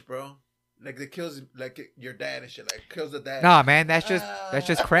Grinch, bro. Like that kills like your dad and shit. Like kills the dad. Nah, man, that's just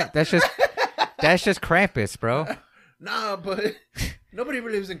Krampus, bro. Nah, but nobody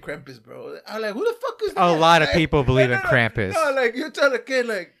believes in Krampus, bro. I'm like, who the fuck is that? A lot of people believe in Krampus. No, like you tell a kid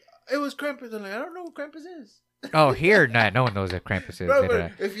like it was Krampus. I'm like, I don't know what Krampus is. Oh, here, no one knows what Krampus is. Bro,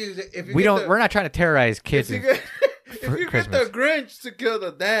 but if you we're not trying to terrorize kids. If you get the Grinch to kill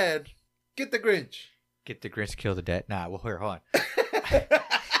the dad, get the Grinch. Get the Grinch to kill the dad. Nah, well, here, hold on.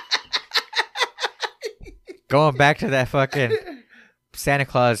 Going back to that fucking Santa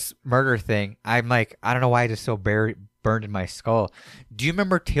Claus murder thing, I'm like, I don't know why it's so burned in my skull. Do you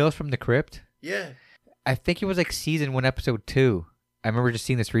remember Tales from the Crypt? Yeah. I think it was like season 1, episode 2. I remember just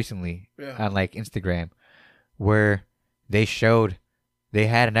seeing this recently on like Instagram, where they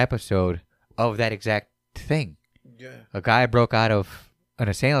had an episode of that exact thing. Yeah. A guy broke out of an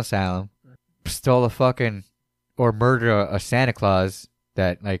insane asylum, stole or murdered a Santa Claus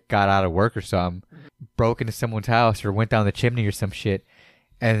that like got out of work or something, broke into someone's house or went down the chimney or some shit,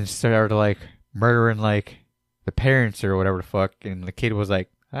 and started like murdering like the parents or whatever the fuck. And the kid was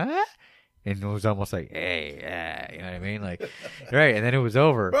like, huh? And it was almost like, hey, you know what I mean? Like, right. And then it was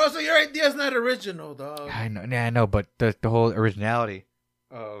over. Bro, so your idea's not original, dog. I know, but the whole originality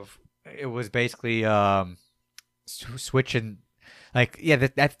of it was basically switching. Like, yeah,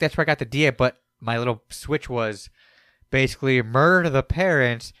 that's where I got the idea. But my little switch was basically murder the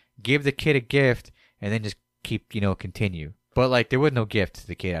parents, give the kid a gift, and then just keep, continue. But like, there was no gift to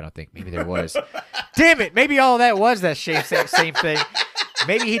the kid. I don't think. Maybe there was. Damn it! Maybe all that was that same thing.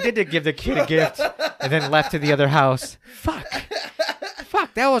 Maybe he did give the kid a gift and then left to the other house. Fuck.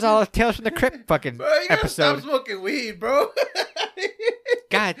 That was all Tales from the Crypt fucking bro, you gotta episode. Stop smoking weed, bro.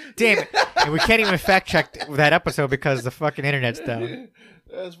 God damn it. And we can't even fact check that episode because the fucking internet's down.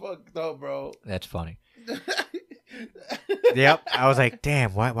 That's fucked up, bro. That's funny. Yep. I was like,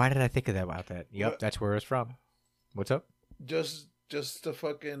 damn, why did I think of that about that? Yep, that's where it's from. What's up? Just the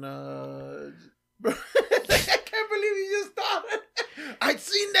fucking bro. I can't believe you just thought it. I'd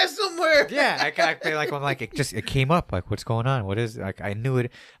seen that somewhere. Yeah, I feel like when like it came up, like what's going on? What is like I knew it.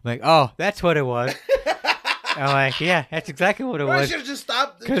 I'm like, oh, that's what it was. I'm like, yeah, that's exactly what it Bro, was. I should have just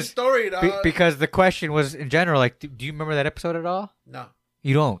stopped the story, dog. Because the question was in general, like, do you remember that episode at all? No.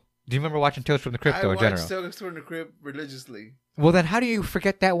 You don't. Do you remember watching Tales from the Crypt though, in general? I watched Tales from the Crypt religiously. Well, then how do you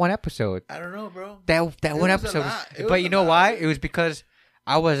forget that one episode? I don't know, bro. That one episode. But you know why? It was because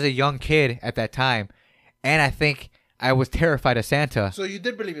I was a young kid at that time, and I think I was terrified of Santa. So you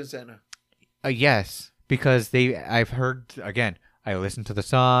did believe in Santa? Yes, because I've heard, again, I listened to the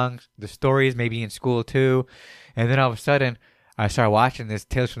songs, the stories, maybe in school too, and then all of a sudden, I started watching this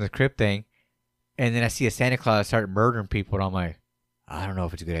Tales from the Crypt thing, and then I see a Santa Claus start murdering people, and I'm like, I don't know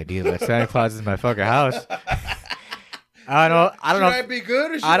if it's a good idea. That Santa Claus is in my fucking house. I don't know. Should I be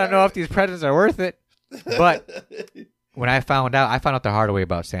good or should I don't know if these presents are worth it. But when I found out the hard way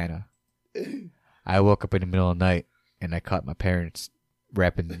about Santa. I woke up in the middle of the night and I caught my parents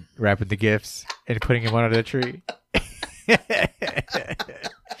wrapping the gifts and putting them under the tree.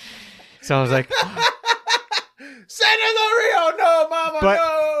 So I was like, Santa's not real. No, mama,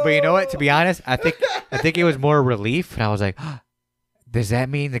 no. But you know what? To be honest, I think it was more relief, and I was like, does that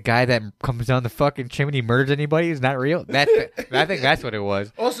mean the guy that comes down the fucking chimney murders anybody is not real? I think that's what it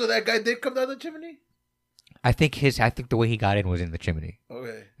was. Also, that guy did come down the chimney? I think the way he got in was in the chimney.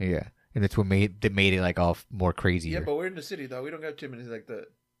 Okay. Yeah. And that's what made it like all more crazy. Yeah, but we're in the city, though. We don't have chimneys like that.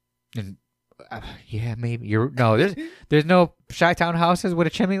 And yeah, maybe there's no Chi-Town houses with a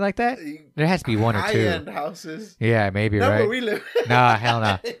chimney like that. There has to be one or two high-end houses. Yeah, maybe Not right. where we live. Nah, hell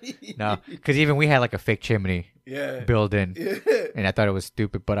no, no. Because even we had like a fake chimney. Yeah. Built in. Yeah. And I thought it was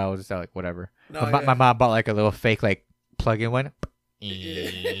stupid, but I was just like, whatever. No, my mom bought like a little fake like plug-in one,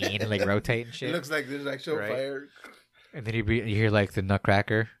 and like rotate and shit. It looks like there's actual fire. And then you hear like the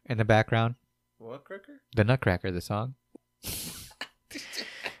Nutcracker in the background. What cracker? The Nutcracker, the song.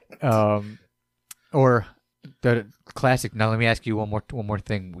 Or the classic. Now let me ask you one more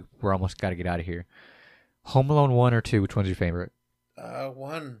thing. We're almost got to get out of here. Home Alone 1 or 2? Which one's your favorite?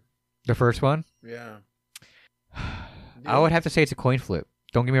 1. The first one? Yeah. I would have to say it's a coin flip.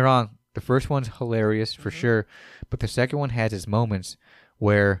 Don't get me wrong. The first one's hilarious for sure, but the second one has its moments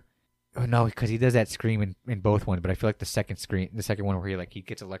where, no, because he does that scream in both ones. But I feel like the second one where he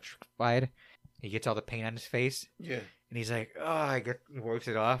gets electrified, he gets all the paint on his face. Yeah. And he's like, he wipes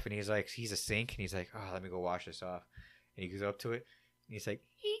it off, and he's like, he's a sink, and he's like, oh, let me go wash this off. And he goes up to it, and he's like,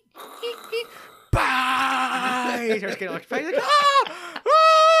 bah! He starts getting electrified. He's like,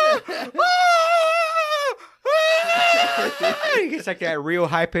 he gets like that real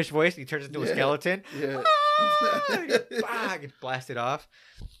high pitched voice, and he turns into a skeleton. Yeah. Gets blasted off.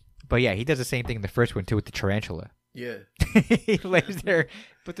 But yeah, he does the same thing in the first one too with the tarantula. Yeah. He lays there,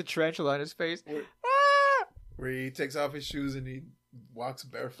 put the tarantula on his face. Where he takes off his shoes and he walks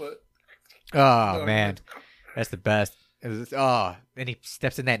barefoot. Oh man, that's the best. And he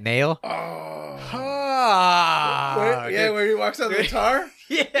steps in that nail. Where he walks on the tar.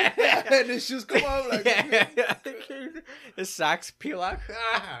 Yeah, and his shoes come off like. His socks peel off.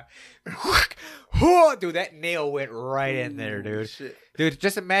 Dude, that nail went right in there, dude. Shit. Dude,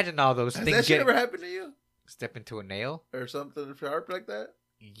 just imagine all those Has things. that shit ever happened to you? Step into a nail? or something sharp like that?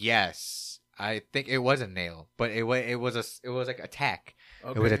 Yes. I think it was a nail, but it was like a tack.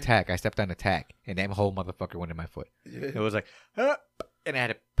 Okay. It was a tack. I stepped on a tack, and that whole motherfucker went in my foot. Yeah. It was like, and I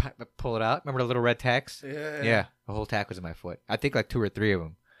had to pull it out. Remember the little red tacks? Yeah. Yeah, the whole tack was in my foot. I think like 2 or 3 of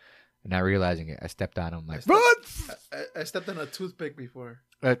them. And not realizing it, I stepped on them like, I stepped on a toothpick before.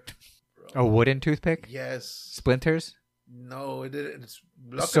 A wooden toothpick? Yes. Splinters? No, it didn't. It's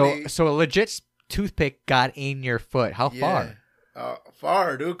luckily, So a legit toothpick got in your foot. How far?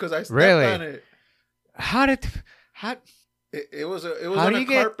 Far, dude, because I stepped Really? on it. How? It was How on do a you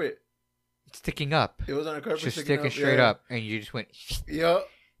get- carpet. Sticking up. It was on a carpet. Just sticking sticking straight yeah. up, and you just went. Yep.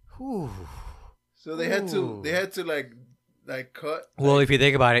 Whew. So they had to like cut. Well, like, if you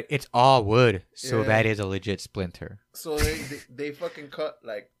think about it, it's all wood, so Yeah. that is a legit splinter. so they fucking cut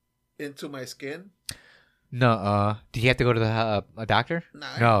like into my skin. No, did you have to go to the a doctor? Nah,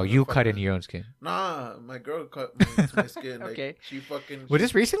 I No, ain't you gonna cut fucking- into your own skin. Nah, my girl cut my skin. Like, Okay. She fucking. Was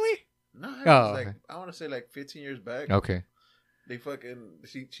this recently? Nah, it Oh, was like okay. I want to say like 15 years back. Okay. They fucking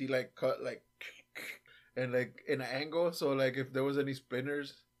she like cut like and like in an angle, so like if there was any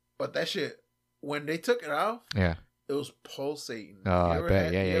splinters, but that shit when they took it off, Yeah. it was pulsating. Oh, You I ever bet.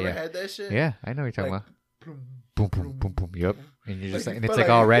 had- Yeah, you yeah, ever yeah. had that shit? Yeah, I know what you're talking Like, about. boom, Boom, boom, boom, boom. Yep. And you're just Like, like, and it's but like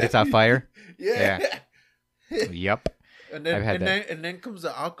like- all red. It's on fire. Yeah. Yep. And then I've had that. and then comes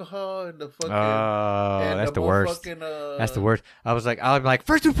the alcohol and the fucking Oh, and that's the worst. motherfucking, That's the worst. I'm like,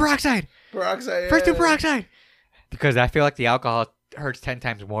 first do peroxide. peroxide. First do yeah. peroxide. Because I feel like the alcohol hurts 10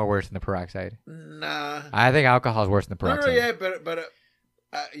 times more worse than the peroxide. Nah. I think alcohol is worse than the No, peroxide. yeah, but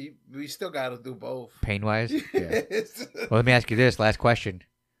we still gotta do both. Pain wise. Yeah. Yes. Well, let me ask you this last question.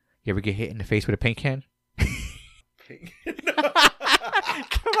 You ever get hit in the face with a paint can?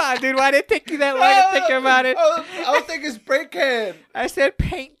 Come on, dude. Why did it take you that long to think about it? I was thinking spray can. I said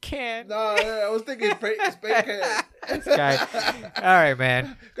paint can. No, I was thinking spray can. This guy. All right,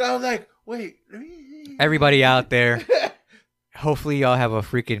 man. I was like, wait. Everybody out there, hopefully y'all have a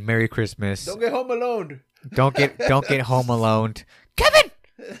freaking Merry Christmas. Don't get home alone. Don't get home alone. Kevin,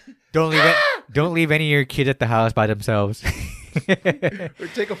 don't leave any of your kids at the house by themselves. Or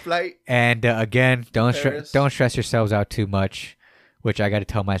take a flight. And again, don't Paris. stress yourselves out too much, which I got to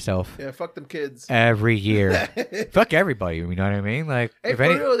tell myself Yeah, fuck them kids. every year. Fuck everybody. You know what I mean? Like, Hey, if for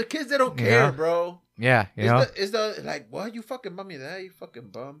any, real, the kids, they don't You care, know? bro. yeah, you know, Is the like, what? You fucking bum me that? You fucking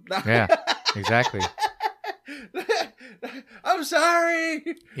bum. yeah, exactly, I'm sorry.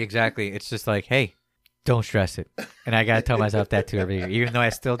 exactly. It's just like, hey, don't stress it, and I gotta tell myself that too every year, even though I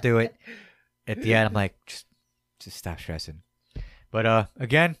still do it. At the end, I'm like, just stop stressing. But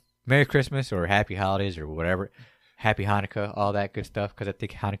again, Merry Christmas or Happy Holidays or whatever. Happy Hanukkah, all that good stuff, because I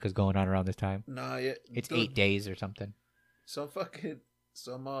think Hanukkah's going on around this time. Nah, yeah. It's dude, 8 days or something.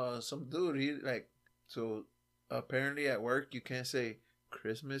 Some dude, he like, so apparently at work you can't say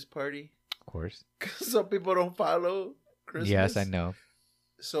Christmas party Of course. because some people don't follow Christmas. Yes, I know.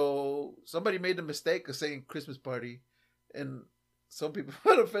 So somebody made the mistake of saying Christmas party, and some people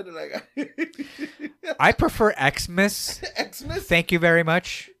got offended. Like, I prefer Xmas. Xmas. Thank you very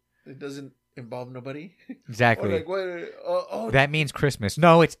much. It doesn't involve nobody. Exactly. Or like, what? That means Christmas.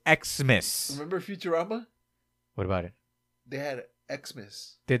 No, it's Xmas. Remember Futurama? What about it? They had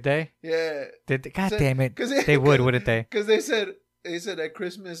Xmas. Did they? Yeah. God So- damn it. 'cause They would, wouldn't they? Because they said that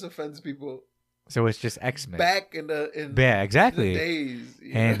Christmas offends people So it's just Xmas. back in the Yeah, exactly. the days.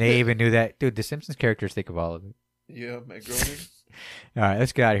 you And know? they even knew that. Dude, the Simpsons characters think of all of it. Yeah, Matt Groening. All right,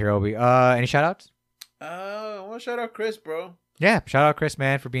 let's get out of here, Obi. Any shout outs? I want to shout out Chris, bro. Yeah, shout out Chris,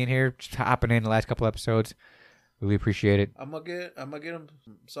 man, for being here, just hopping in the last couple episodes. Really appreciate it. I'm gonna get him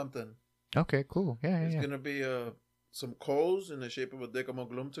something. Okay, cool. Yeah, It's yeah. gonna be some coals in the shape of a dick. I'm gonna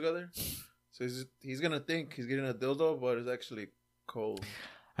glue 'em together. So he's gonna think he's getting a dildo, but it's actually coal.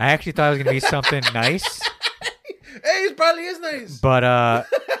 I actually thought it was gonna be something nice, Hey, it probably is nice. but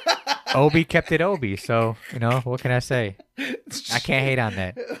Obi kept it Obi. So you know what can I say? I can't hate on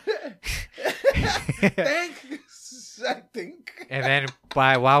that. Thanks, I think. And then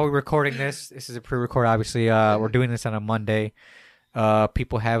while we're recording this is a pre-record. Obviously, we're doing this on a Monday.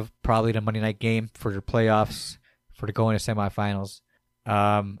 People have probably the Monday night game for the playoffs for the going to semifinals.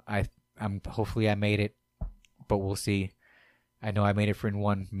 I'm hopefully I made it, but we'll see. I know I made it for in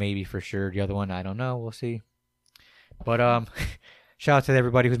one, maybe for sure. The other one, I don't know. We'll see. But shout out to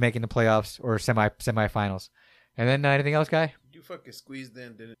everybody who's making the playoffs or semifinals. And then anything else, guy? You fucking squeezed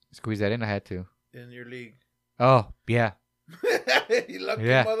in, didn't Squeeze that in. I had to. in your league. Oh yeah. You lucky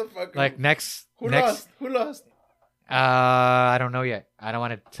Yeah. motherfucker. Like next. Who lost? Who lost? I don't know yet. I don't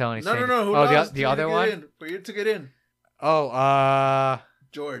want to tell anything. No. Who Oh, lost? the other one. For you to get in. Oh,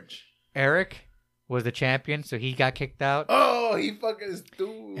 George. Eric. was the champion, so he got kicked out. Oh, he fucking is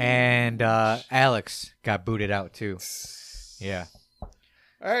dude. And Alex got booted out too. Yeah.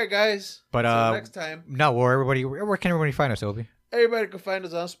 All right, guys. But Till next time. No, where can everybody find us, Obi? Everybody can find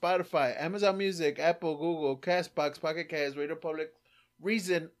us on Spotify, Amazon Music, Apple, Google, Castbox, Pocket Cast, Radio Public,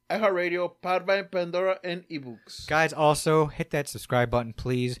 Reason, iHeartRadio, Podvine, Pandora, and eBooks. Guys, also hit that subscribe button,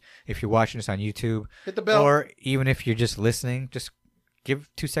 please. If you're watching us on YouTube, Hit the bell. or even if you're just listening, just give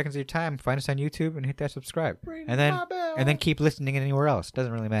 2 seconds of your time. Find us on YouTube and hit that subscribe, Ring and then my bell. keep listening anywhere else.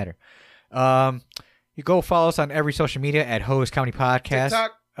 Doesn't really matter. You go follow us on every social media at HoZ Comedy Podcast.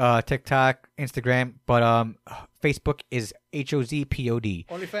 TikTok, Instagram, but Facebook is HoZ Pod.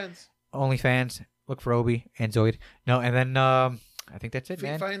 OnlyFans. Look for Obi and Zoid. No, and then I think that's it, Feet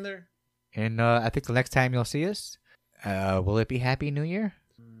man. Finder. And I think the next time you'll see us, will it be Happy New Year?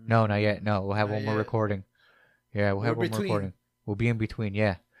 No, not yet. No, we'll have Not one more yet. recording. Yeah, we'll have We're one more between. recording. We'll be in between,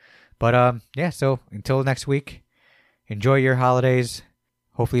 yeah. But yeah. So until next week, enjoy your holidays.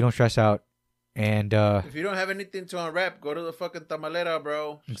 Hopefully, you don't stress out. And If you don't have anything to unwrap, go to the fucking tamalera,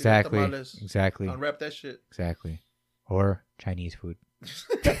 bro. She got exactly, tamales. exactly, Unwrap that shit. exactly, or Chinese food.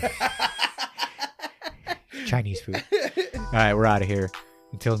 Chinese food. All right, we're out of here.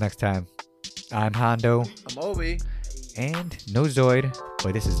 Until next time, I'm Hondo I'm Obi. and no Zoid,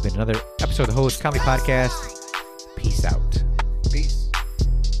 but this has been another episode of the HoZ Comedy Podcast. Peace out. Peace.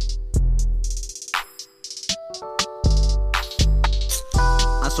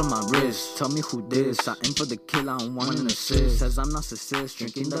 Ice on my wrist, tell me who this. I aim for the kill, I don't want an assist. Says I'm narcissist,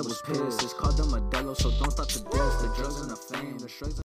 drinking that was piss. It's called the Modelo, so don't stop to diss. The drugs and the fame, the shrugs.